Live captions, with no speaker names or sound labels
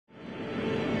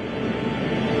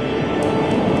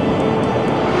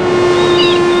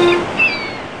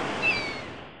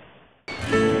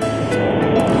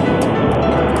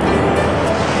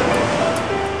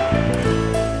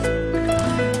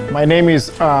My name is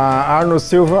Arno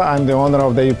Silva. I'm the owner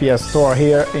of the UPS store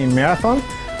here in Marathon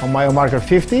on Mile Marker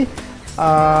 50. We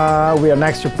are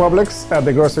next to Publix at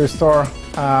the grocery store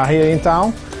here in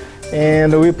town,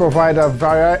 and we provide a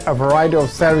variety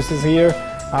of services here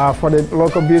for the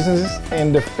local businesses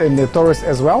and the tourists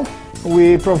as well.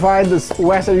 We provide this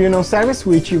Western Union service,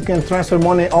 which you can transfer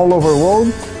money all over the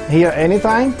world here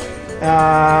anytime.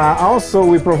 Also,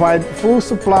 we provide full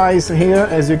supplies here.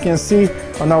 As you can see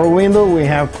on our window, we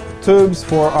have tubes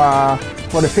for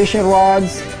the fishing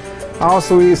rods.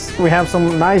 Also, we have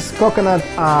some nice coconut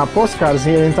postcards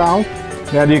here in town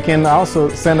that you can also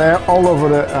send all over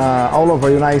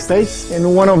the United States.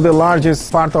 And one of the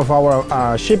largest part of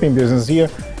our shipping business here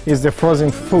is the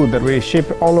frozen food that we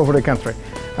ship all over the country.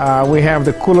 We have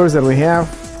the coolers that we have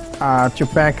to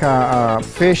pack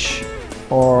fish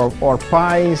or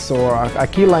pies, or a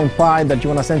key lime pie that you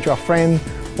want to send to a friend,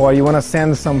 or you want to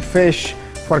send some fish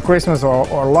for Christmas,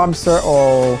 or lobster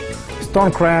or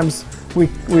stone crabs. We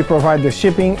provide the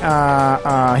shipping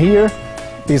here.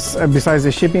 Besides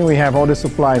the shipping, we have all the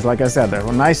supplies, like I said, a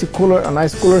nice cooler,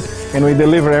 and we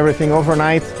deliver everything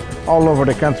overnight all over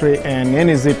the country and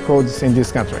any zip codes in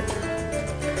this country.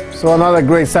 So another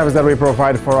great service that we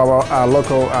provide for our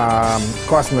local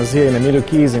customers here in the Middle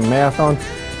Keys, in Marathon,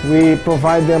 we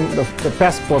provide them the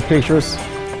passport pictures,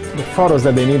 the photos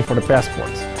that they need for the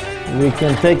passports. We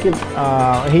can take it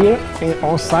here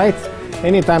on site.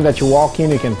 Anytime that you walk in,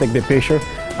 you can take the picture,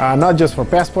 not just for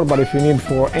passport, but if you need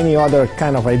for any other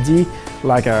kind of ID,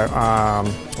 like a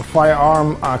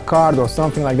firearm card or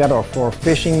something like that, or for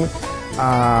fishing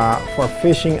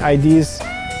IDs.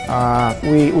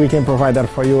 We can provide that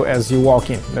for you as you walk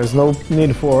in. There's no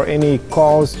need for any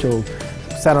calls to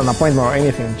set an appointment or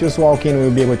anything. Just walk in,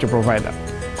 we'll be able to provide that.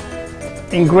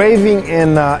 Engraving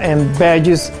and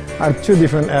badges are two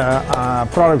different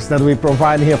products that we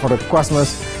provide here for the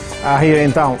customers here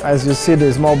in town. As you see,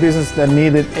 the small business that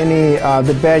needed any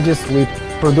the badges, we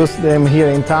produce them here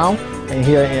in town and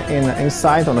here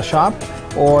inside on the shop.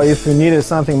 Or if you needed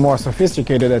something more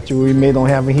sophisticated that we may don't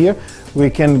have here, we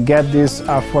can get this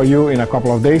for you in a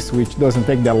couple of days, which doesn't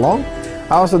take that long.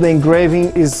 Also, the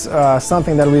engraving is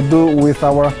something that we do with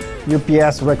our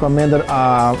UPS recommended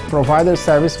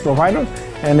service provider,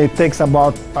 and it takes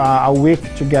about a week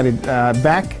to get it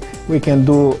back. We can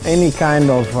do any kind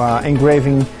of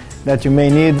engraving that you may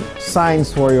need,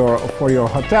 signs for your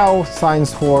hotel,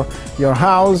 signs for your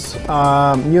house,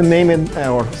 you name it,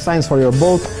 or signs for your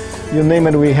boat. You name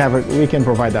it, we can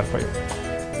provide that for you.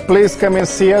 Please come and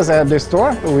see us at the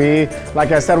store.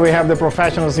 Like I said, we have the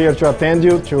professionals here to attend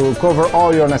you, to cover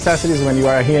all your necessities when you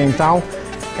are here in town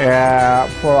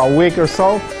for a week or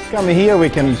so. Come here, we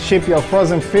can ship your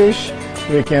frozen fish.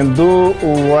 We can do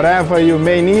whatever you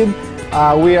may need.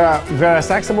 We are very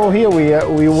accessible here.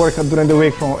 We work during the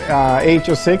week from 8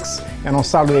 to 6, and on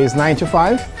Saturdays 9 to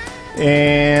 5.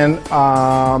 And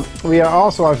we are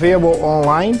also available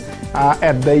online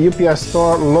at the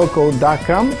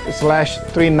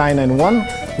upsstorelocal.com/3991,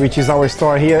 which is our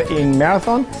store here in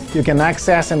Marathon. You can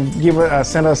access and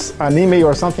send us an email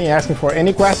or something asking for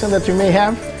any question that you may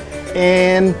have.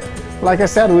 And like I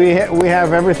said, we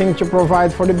have everything to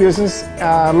provide for the business,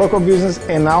 local business,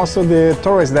 and also the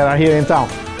tourists that are here in town.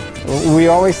 We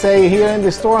always say here in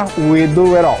the store, we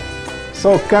do it all.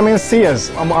 So come and see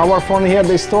us. Our phone here at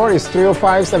the store is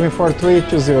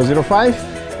 305-743-2005.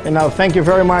 And now thank you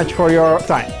very much for your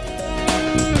time.